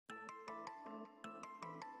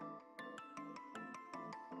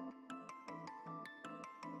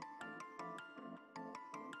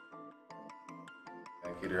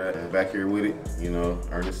Back here with it, you know,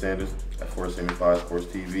 Ernest Sanders at 475 Sports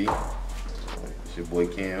TV. It's your boy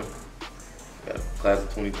Cam. Got a class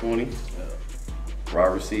of 2020. Wide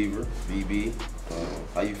receiver, BB.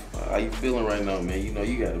 How you feeling right now, man? You know,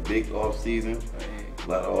 you got a big off season, a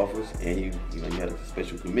lot of offers, and you had a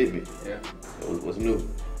special commitment. Yeah. So what's new?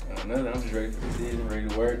 Nothing. I'm just ready for the season, ready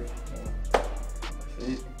to work. That's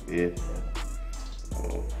it. Yeah.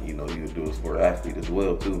 You know, you're a dual sport athlete as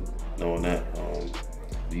well too. Knowing that,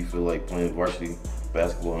 do you feel like playing varsity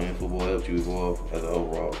basketball and football helped you evolve as an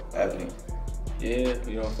overall athlete? Yeah,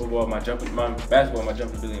 you know, football, my jumping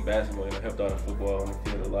ability in basketball, you know, helped out in football on the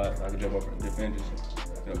field a lot. I could jump up from defenders and,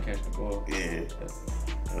 you know, catch the ball. Yeah.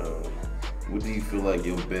 What do you feel like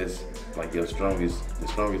your best, like your strongest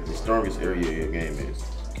area of your game is?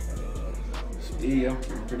 Speed. I'm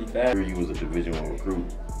pretty fast. You was a Division I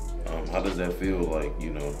recruit. How does that feel, like,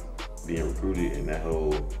 you know, being recruited and that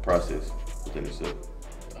whole process within itself?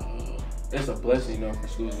 It's a blessing, you know, for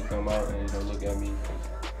schools to come out and, you know, look at me.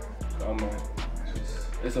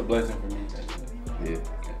 It's a blessing for me. Yeah.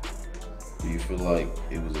 Do you feel like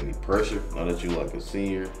it was any pressure now that you're like a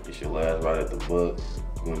senior? It's your last ride at the Buck,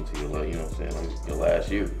 going into your, you know what I'm saying, like your last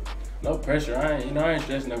year. No pressure. I ain't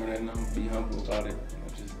stressing over that. I'm gonna be humble about it. You know,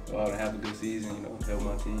 just go out and have a good season. You know, help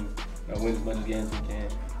my team. You know, win as much games as we can.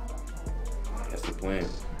 That's the plan.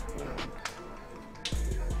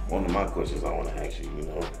 One of my questions I want to ask you, you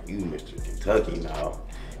know, you Mr. Kentucky now,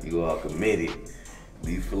 you all committed.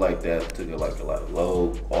 Do you feel like that took a lot of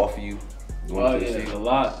load off you? Well, yeah, a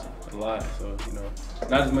lot. So, you know,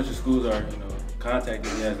 not as much as schools are, you know,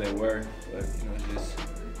 contacting me as they were, but, you know, just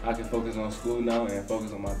I can focus on school now and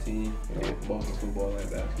focus on my team, you know, both in football and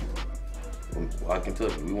basketball. Why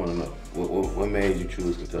Kentucky? We want to know. What made you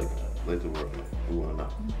choose Kentucky? Let the world know. We want to know.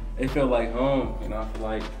 It felt like home, you know. I feel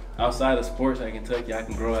like outside of sports at Kentucky, I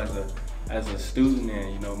can grow as a student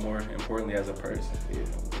and, you know, more importantly as a person. Yeah. You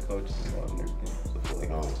know, with the coaches involved and everything. So I feel like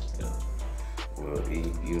home. Yeah. Well,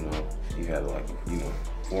 you know, you had like, you know,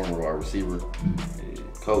 former wide receiver,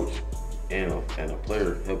 coach, and a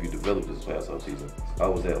player help you develop this past off season.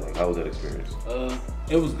 How was that? Like, how was that experience?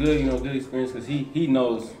 It was good, you know, good experience because he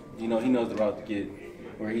knows, you know, he knows the route to get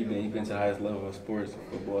where he's been to the highest level of sports,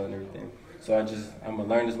 football, and everything. So I'm gonna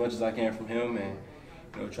learn as much as I can from him and,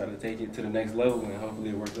 you know, try to take it to the next level and hopefully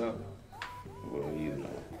it works out. Well, you know,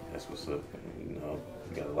 that's what's up. You know,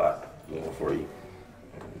 you got a lot going for you.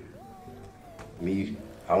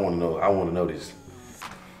 I want to know this.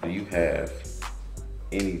 Do you have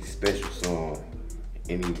any special song,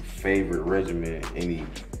 any favorite regimen, any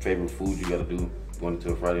favorite food you got to do going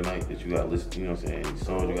into a Friday night that you got to listen? You know what I'm saying? Any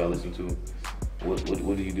songs you got to listen to? What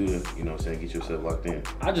do you do to, you know what I'm saying, get yourself locked in?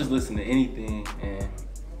 I just listen to anything, and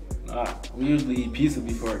we usually eat pizza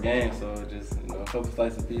before a game, so just, you know, a couple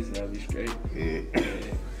slices of pizza, I'll be straight. Yeah.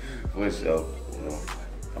 For sure. You know,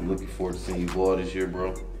 I'm looking forward to seeing you ball this year,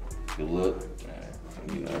 bro. Good luck.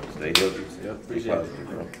 You know, stay healthy. Yep, Stay positive,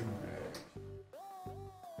 bro.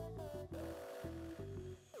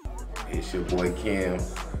 It's your boy Cam.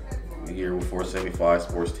 We're here with 475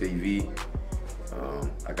 Sports TV.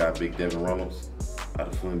 I got Big Devin Reynolds out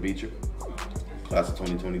of Flint Beecher, class of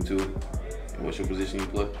 2022. And what's your position you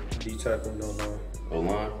play? D-tackle, no line.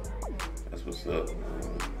 O-line? That's what's up.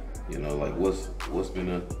 You know, like what's been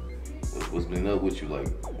up with you? Like,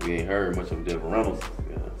 we ain't heard much of Devin Reynolds.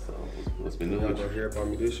 Yeah, so what's been new with you? Y'all gonna hear about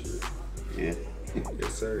me this year? Yeah.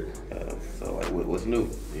 Yes, sir. So like, what's new?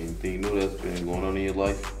 Anything new that's been going on in your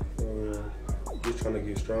life? Just trying to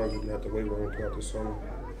get stronger, getting out the weight room throughout the summer.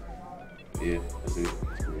 Yeah, that's it.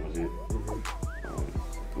 That's pretty much it.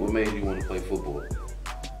 What made you want to play football?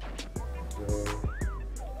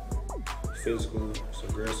 Physical, it's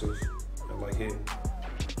aggressive, I like hitting.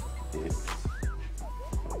 Yeah.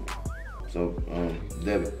 So,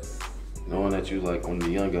 Devin, knowing that you like one of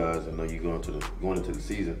the young guys, I know you going into the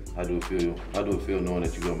season. How do it feel? How do it feel knowing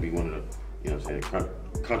that you're gonna be one of the, you know what I'm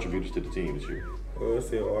saying, contributors to the team this year? Well, it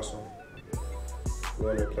feels awesome.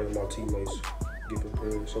 Going there, play with my teammates, get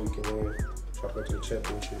prepared so we can win, try to go to the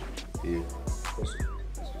championship. Yeah. That's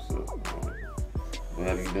what's up. What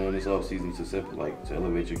have you done this offseason to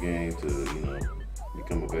elevate your game to, you know,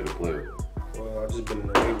 become a better player? Well, I just been in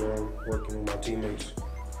the weight room working with my teammates,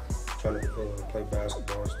 trying to play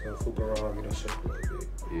basketball and stuff, hoop around, get in shape a little bit.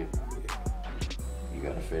 Yeah. You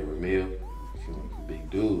got a favorite meal? You a big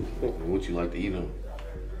dude. What you like to eat on?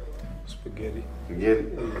 Spaghetti.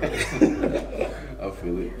 Spaghetti? I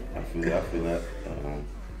feel it. I feel that.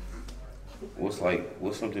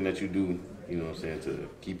 What's something that you do, you know what I'm saying, to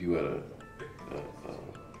keep you at a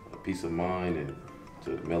peace of mind and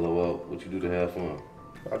to mellow out? What you do to have fun?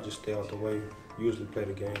 I just stay out the way. Usually play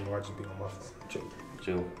the game or I just be on my phone chilling.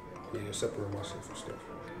 chill. Yeah, separate myself from stuff.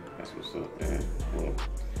 That's what's up, man. Well,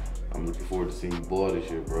 I'm looking forward to seeing you ball this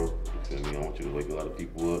year, bro. You feel me? I want you to wake a lot of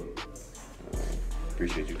people up.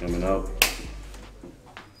 Appreciate you coming out.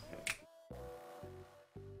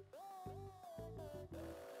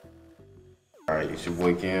 All right, it's your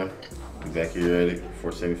boy Cam. We back here at it,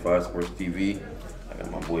 475 Sports TV. I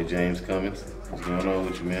got my boy James coming. What's going on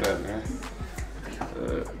with you, man? What's up,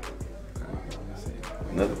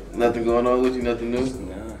 man? Nothing going on with you? Nothing new?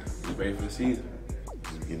 Nah, just ready for the season.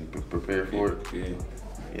 Just getting prepared for it? Yeah.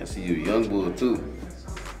 Yeah, I see you a young bull too.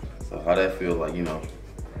 So how that feel like,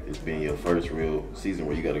 it's being your first real season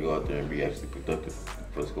where you got to go out there and be actually productive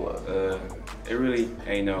for the squad? It really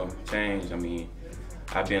ain't no change. I mean,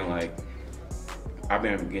 I've been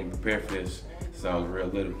getting prepared for this since I was real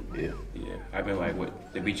little. Yeah. Yeah. I've been like with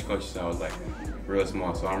the Beecher coaches since I was like real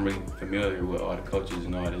small, so I'm really familiar with all the coaches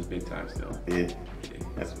and all this big time stuff. Yeah.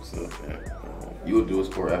 That's what's up, man. You a dual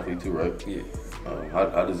sport athlete too, right? Yeah.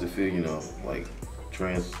 How does it feel, like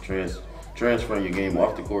transferring your game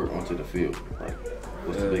off the court onto the field? Like,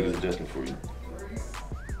 what's the biggest adjustment for you?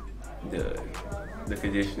 The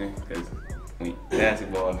conditioning, because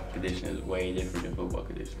basketball conditioning is way different than football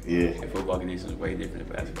conditioning. Yeah. And football conditioning is way different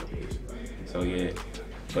than basketball conditioning. So yeah,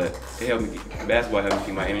 but it helped me. Basketball helped me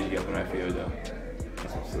keep my energy up on that field though.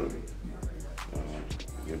 That's what's up.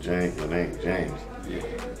 Your name, James. Yeah.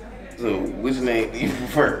 So, which name do you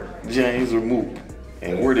prefer, James or Mook?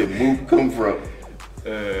 And where did Mook come from?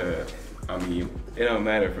 I mean, it don't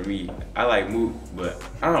matter for me. I like Mook, but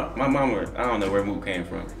my mama, I don't know where Mook came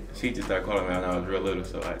from. She just started calling me when I was real little,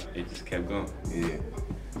 so it just kept going. Yeah.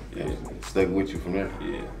 Yeah. Stuck with you from there?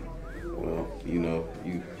 Yeah. Well,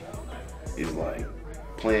 it's like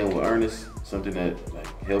playing with Ernest, something that like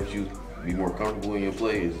helps you be more comfortable in your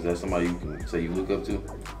play. Is that somebody you can say you look up to?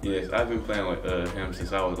 Yes, I've been playing with him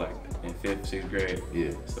since I was like in 5th, 6th grade.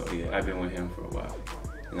 Yeah. So yeah, I've been with him for a while,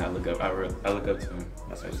 and I look up to him.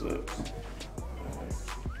 That's what's up.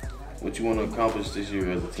 What you want to accomplish this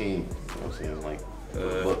year as a team? You know what I'm saying? Like,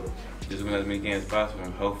 just win as many games as possible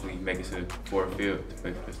and hopefully make it to Ford Field to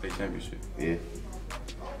play for the state championship. Yeah.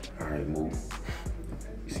 All right, Mook.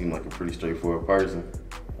 You seem like a pretty straightforward person.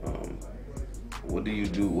 What do you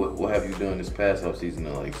do? What have you done this past offseason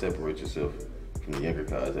to like separate yourself from the younger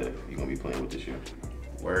guys that you're gonna be playing with this year?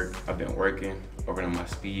 I've been working on my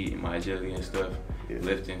speed and my agility and stuff. Yeah.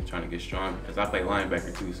 Lifting, trying to get strong. Cause I play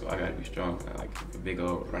linebacker too, so I gotta be strong. Like if a big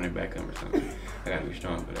old running back come or something, I gotta be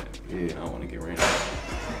strong for that. Yeah. I don't want to get ran.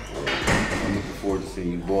 I'm looking forward to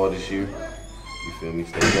seeing you ball this year. You feel me?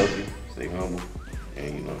 Stay healthy, stay humble,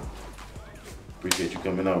 and appreciate you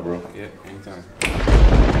coming out, bro. Yeah, anytime.